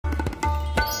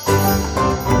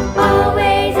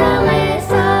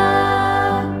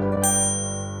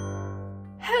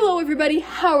everybody,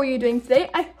 how are you doing today?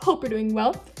 I hope you're doing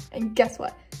well. And guess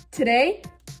what? Today,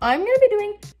 I'm gonna be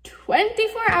doing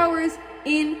 24 hours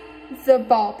in the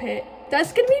ball pit.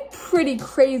 That's gonna be pretty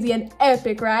crazy and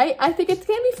epic, right? I think it's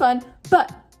gonna be fun,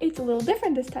 but it's a little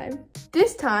different this time.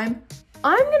 This time,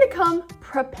 I'm gonna come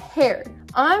prepared.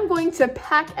 I'm going to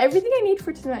pack everything I need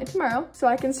for tonight and tomorrow so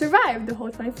I can survive the whole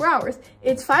 24 hours.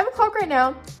 It's 5 o'clock right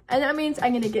now, and that means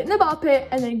I'm gonna get in the ball pit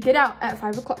and then get out at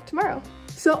 5 o'clock tomorrow.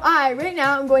 So right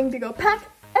now, I'm going to go pack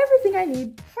everything I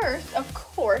need. First, of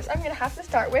course, I'm gonna have to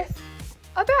start with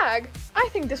a bag. I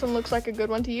think this one looks like a good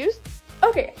one to use.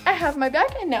 Okay, I have my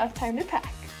bag and now it's time to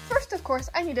pack. First, of course,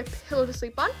 I need a pillow to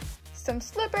sleep on, some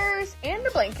slippers, and a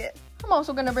blanket. I'm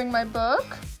also gonna bring my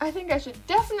book. I think I should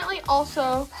definitely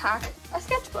also pack a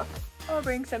sketchbook. I'll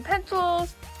bring some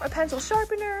pencils, a pencil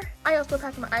sharpener. I also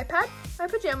packed my iPad, my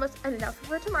pajamas, and an outfit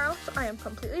for tomorrow, so I am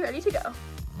completely ready to go.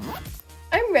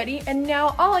 I'm ready, and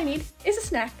now all I need is a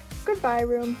snack. Goodbye,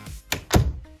 room.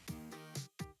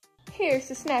 Here's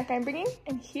the snack I'm bringing,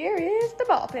 and here is the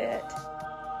ball pit.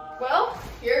 Well,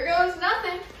 here goes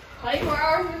nothing. 24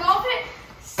 hours in the ball pit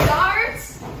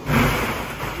starts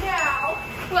now.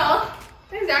 Well,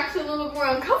 this is actually a little bit more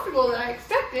uncomfortable than I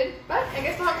expected, but I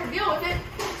guess I'll have to deal with it.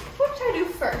 What should I do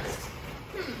first?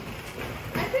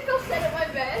 I think I'll set up my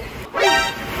bed.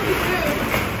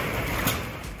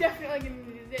 Definitely gonna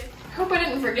do this. Hope I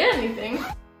didn't forget anything.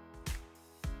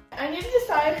 I need to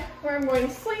decide where I'm going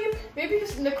to sleep. Maybe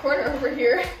just in the corner over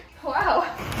here. Wow.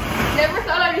 Never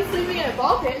thought I'd be sleeping in a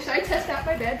ball pit. Should I test out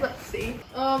my bed? Let's see.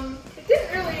 It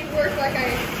didn't really work like I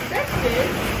expected.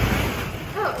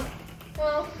 Oh,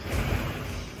 well,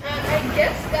 I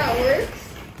guess that works.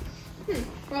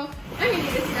 Well, I'm gonna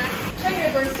eat a snack. I'm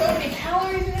gonna burn so many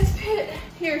calories in this pit.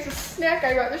 Here's a snack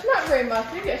I got. There's not very much.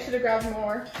 Maybe I should have grabbed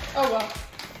more. Oh well.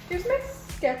 Here's my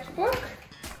sketchbook.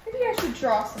 Maybe I should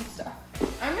draw some stuff.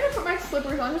 I'm gonna put my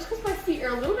slippers on just because my feet are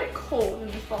a little bit cold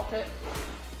in this ball pit.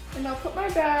 And I'll put my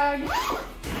bag.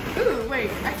 Ooh,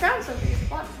 wait, I found something.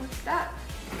 What's that?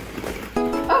 A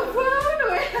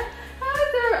phone? Wait, how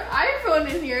is there an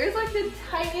iPhone in here? It's like the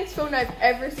tiniest phone I've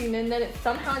ever seen, and then it's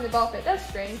somehow in the ball pit. That's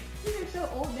strange. These are so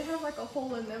old, they have like a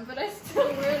hole in them, but I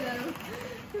still wear them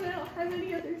because I don't have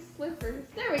any other slippers.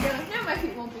 There we go, now my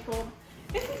feet won't be cold.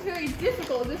 This is very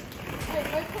difficult. My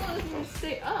pillow doesn't even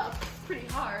stay up. It's pretty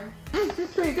hard.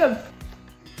 It's pretty good.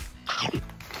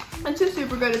 It's just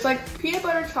super good. It's like peanut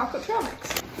butter chocolate trail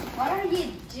mix. What are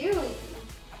you doing?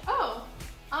 Oh,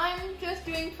 I'm just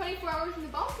doing 24 hours in the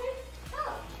ball pit.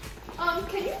 Oh.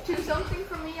 Can you do something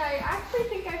for me? I actually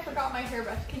think I forgot my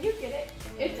hairbrush. Can you get it?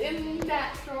 It's in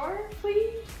that drawer,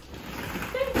 please.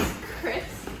 Thanks,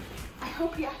 Chris. I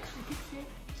hope he actually gets it.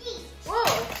 Whoa.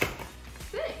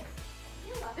 Thanks.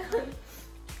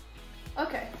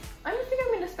 Okay, I think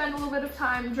I'm gonna spend a little bit of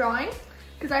time drawing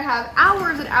because I have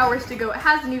hours and hours to go. It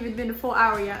hasn't even been a full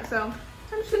hour yet, so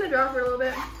I'm just gonna draw for a little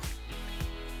bit.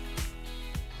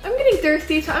 I'm getting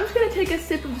thirsty, so I'm just gonna take a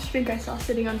sip of the drink I saw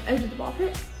sitting on the edge of the ball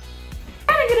pit.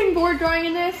 I'm getting bored drawing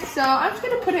in this, so I'm just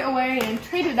gonna put it away and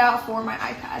trade it out for my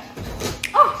iPad.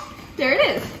 Oh, there it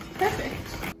is. Perfect.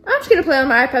 I'm just gonna play on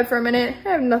my iPad for a minute. I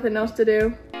have nothing else to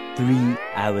do. 3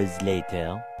 hours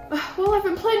later. Well, I've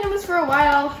been playing on this for a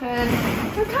while, and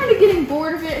I'm kind of getting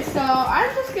bored of it, so I'm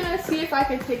just gonna see if I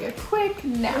can take a quick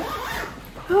nap.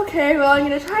 Okay, well, I'm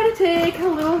gonna try to take a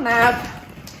little nap.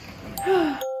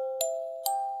 Okay,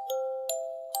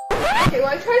 well,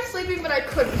 I tried sleeping, but I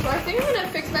couldn't, so I think I'm gonna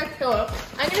fix my pillow.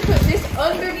 I'm gonna put this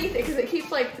underneath it, because it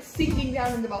keeps, like, sinking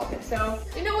down in the ball pit, so,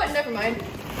 you know what, never mind.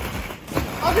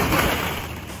 I'll just do this.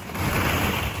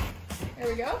 There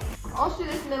we go. I'll do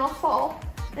this, and then I'll fall.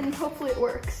 And hopefully it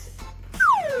works.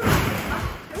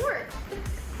 It worked.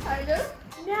 Kind of.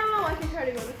 Now I can try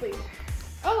to go to sleep.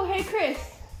 Oh, hey Chris.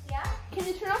 Yeah? Can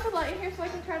you turn off the light in here so I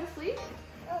can try to sleep?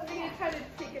 Oh, I'm gonna try to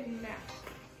take a nap.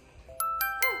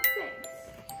 Oh, thanks.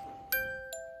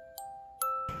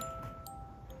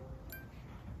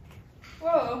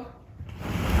 Whoa.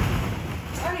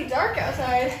 It's already dark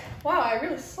outside. Wow, I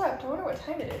really slept. I wonder what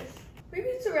time it is. Maybe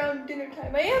it's around dinner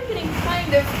time. I am getting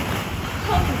kind of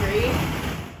hungry.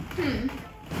 I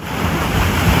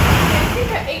think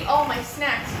I ate all my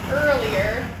snacks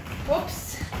earlier.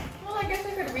 Whoops. Well, I guess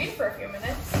I could read for a few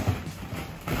minutes.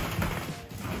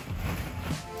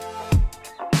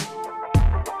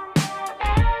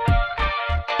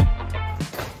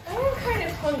 I am kind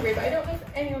of hungry, but I don't know if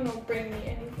anyone will bring me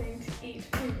anything to eat.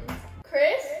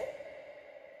 Chris?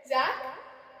 Zach?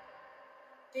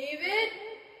 David?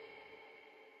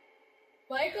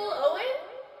 Michael? Owen?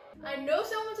 I know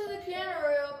someone's in the piano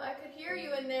room. I could hear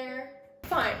you in there.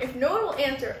 Fine, if no one will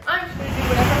answer, I'm just gonna do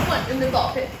whatever I want in the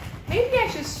ball pit. Maybe I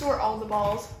should sort all the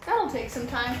balls. That'll take some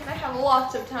time, and I have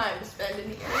lots of time to spend in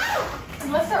here.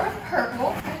 And let's start with purple.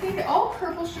 I think that all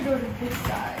purple should go to this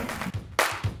side.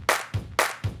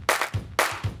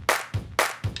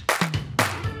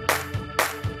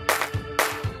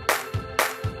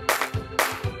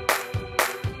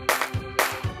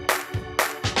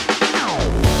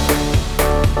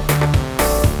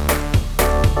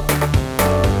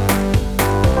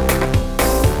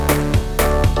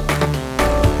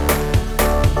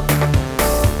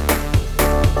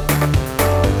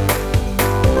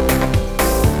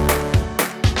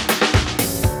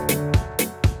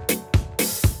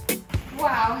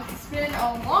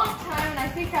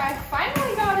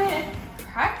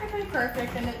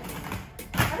 Perfect, and it's,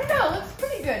 I don't know, it looks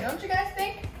pretty good, don't you guys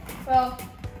think? Well,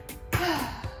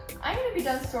 I'm gonna be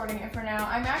done sorting it for now.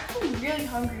 I'm actually really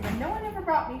hungry, but no one ever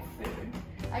brought me food.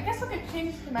 I guess I could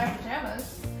change to my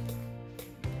pajamas.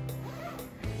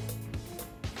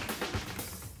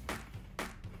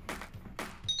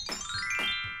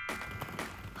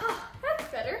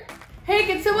 That's better. Hey,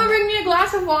 can someone bring me a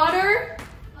glass of water?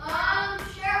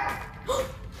 Sure.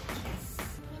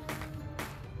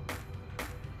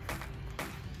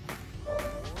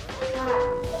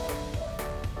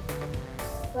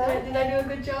 Did I do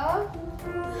a good job?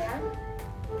 Yeah.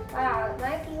 Wow, it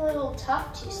might be a little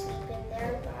tough to sleep in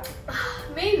there, but...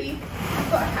 Maybe,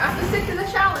 but I have to stick to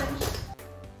the challenge.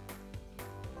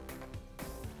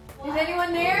 Is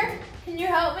anyone there? Can you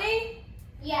help me?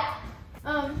 Yeah.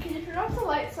 Can you turn off the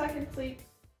light so I can sleep?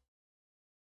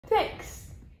 Thanks.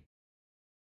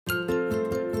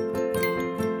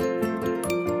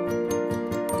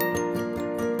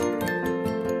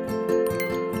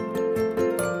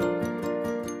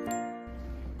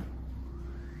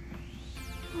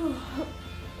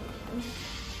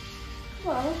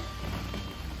 Well,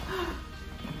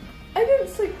 I didn't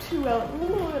sleep too well. I'm a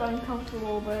little bit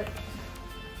uncomfortable, but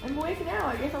I'm awake now.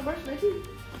 I guess I'll brush my teeth.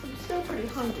 I'm still pretty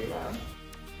hungry though.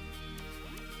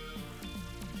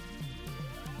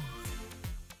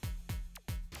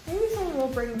 Maybe someone will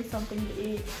bring me something to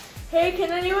eat. Hey,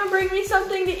 can anyone bring me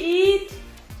something to eat?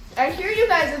 I hear you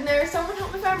guys in there. Someone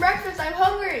help me find breakfast. I'm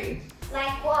hungry.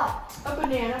 Like what? A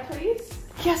banana, please.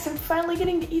 Yes, I'm finally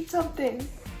getting to eat something.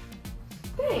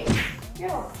 Thanks. You're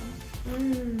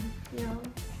welcome. Yeah.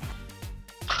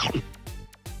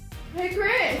 Hey,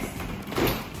 Chris.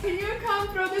 Can you come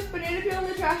throw this banana peel in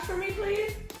the trash for me,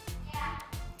 please? Yeah.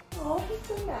 Oh, he's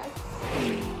so nice.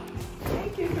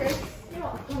 Thank you, Chris. You're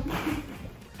welcome.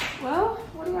 Well,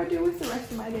 what do I do with the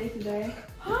rest of my day today?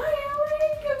 Hi,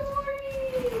 Ellen. Good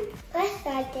morning.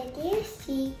 Alyssa, did you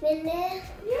sleep in there?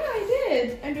 Yeah, I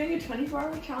did. I'm doing a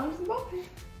 24-hour challenge in the ballpit.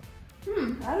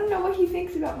 I don't know what he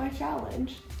thinks about my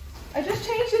challenge. I just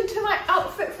changed into my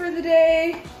outfit for the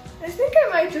day. I think I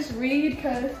might just read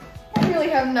because I really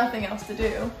have nothing else to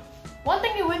do. One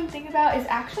thing you wouldn't think about is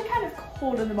actually kind of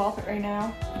cold in the ballpit right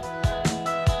now.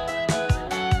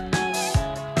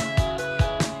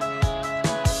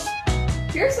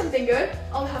 Here's something good.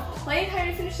 I'll have plenty of time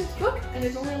to finish this book, and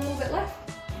there's only a little bit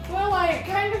left. Well, I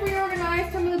kind of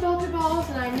reorganized some of the ballpit balls,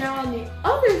 and I'm now on the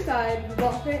other side of the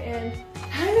ballpit, and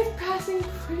time is passing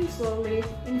pretty slowly.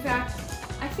 In fact,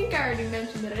 I think I already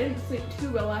mentioned that I didn't sleep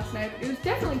too well last night, but it was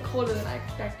definitely colder than I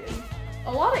expected.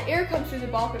 A lot of air comes through the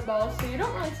ballpit balls, so you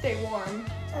don't really stay warm.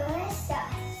 Alyssa,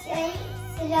 should I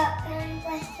sit up and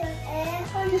blast your air?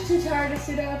 I'm just too tired to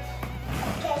sit up.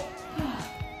 Okay.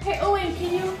 Hey Owen,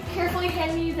 can you carefully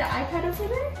hand me the iPad over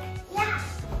there? Yeah.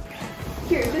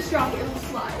 Here, just drop it, it'll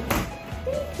slide.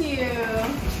 Thank you.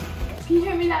 Can you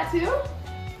hand me that too?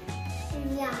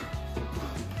 Yeah.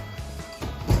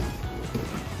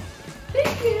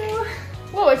 Thank you.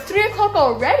 Whoa, it's 3 o'clock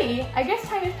already. I guess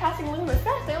time is passing a little bit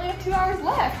fast. I only have 2 hours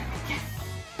left. Yes.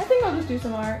 I think I'll just do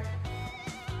some art.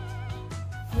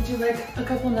 Would you like a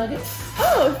couple nuggets?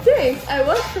 Oh, thanks. I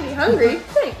was pretty hungry.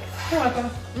 Thanks. You're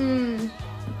welcome.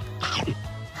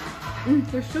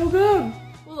 They're so good.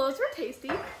 Well, those were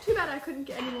tasty. Too bad I couldn't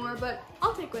get any more, but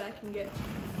I'll take what I can get.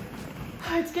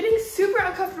 It's getting super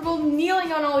uncomfortable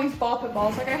kneeling on all these ballpit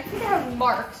balls. Like, I think I have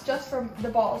marks just from the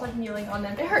balls, like kneeling on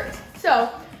them. It hurts. So,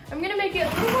 I'm gonna make it a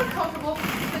little more comfortable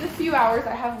for the few hours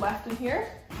I have left in here.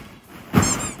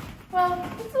 Well,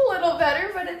 it's a little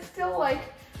better, but it's still like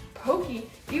pokey.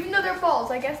 Even though they're balls,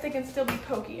 I guess they can still be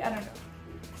pokey. I don't know.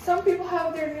 Some people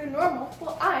have their new normal.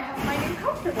 Well, I have my new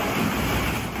comfortable.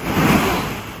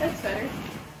 That's better.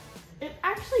 It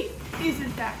actually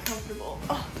isn't that comfortable.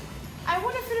 Oh, I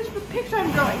want to finish the picture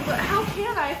I'm drawing, but how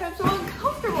can I if I'm so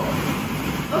uncomfortable?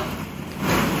 Oh,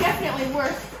 definitely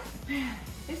worse. Man,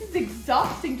 this is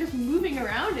exhausting just moving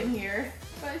around in here.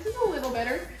 But this is a little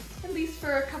better. And at least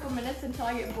for a couple minutes until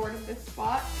I get bored of this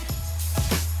spot.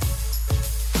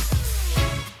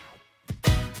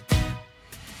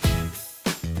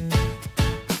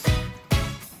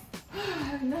 I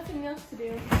have nothing else to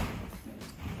do.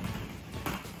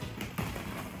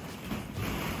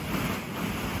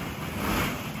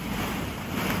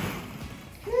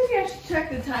 Maybe I should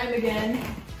check the time again.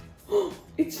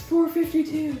 It's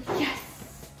 4:52.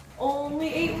 Yes!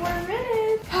 Only 8 more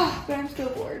minutes. But I'm still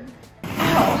bored.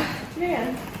 Oh,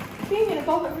 man. Being in a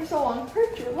ball pit for so long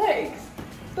hurts your legs.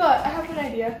 But I have an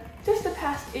idea. Just the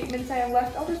past 8 minutes I have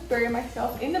left, I'll just bury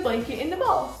myself in the blanket in the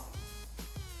balls.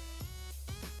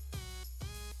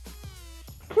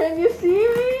 Can you see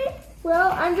me?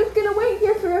 Well, I'm just gonna wait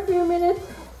here for a few minutes.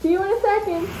 See you in a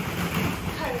second.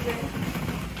 Kind of good.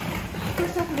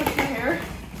 First I have to look at my hair.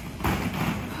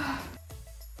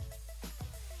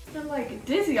 I'm like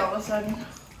dizzy all of a sudden.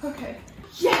 Okay.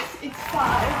 Yes, it's 5.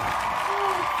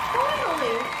 Oh,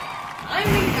 finally! I'm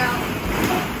being out.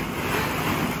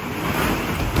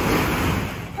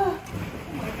 Oh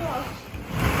my gosh.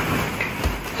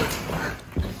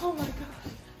 Oh my gosh.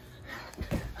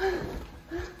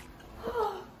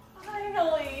 Oh,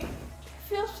 finally. It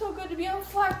feels so good to be on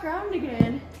flat ground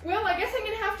again. Well, I guess I'm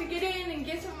gonna have to get in and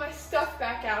get some of my stuff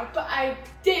back out, but I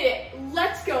did it.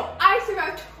 Let's go. I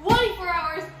survived 24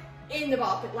 hours in the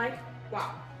ball pit. Like,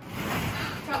 wow.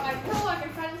 Got my pillow. I can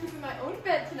finally sleep in my own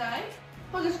bed tonight.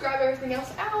 I'll just grab everything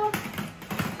else out.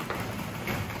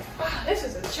 Wow, this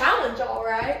is a challenge, all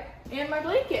right. And my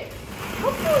blanket.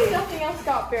 Hopefully nothing else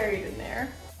got buried in there.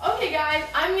 Okay, guys,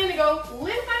 I'm gonna go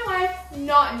live my life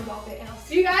not in the ball pit, and I'll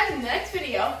see you guys in the next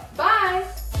video. Bye.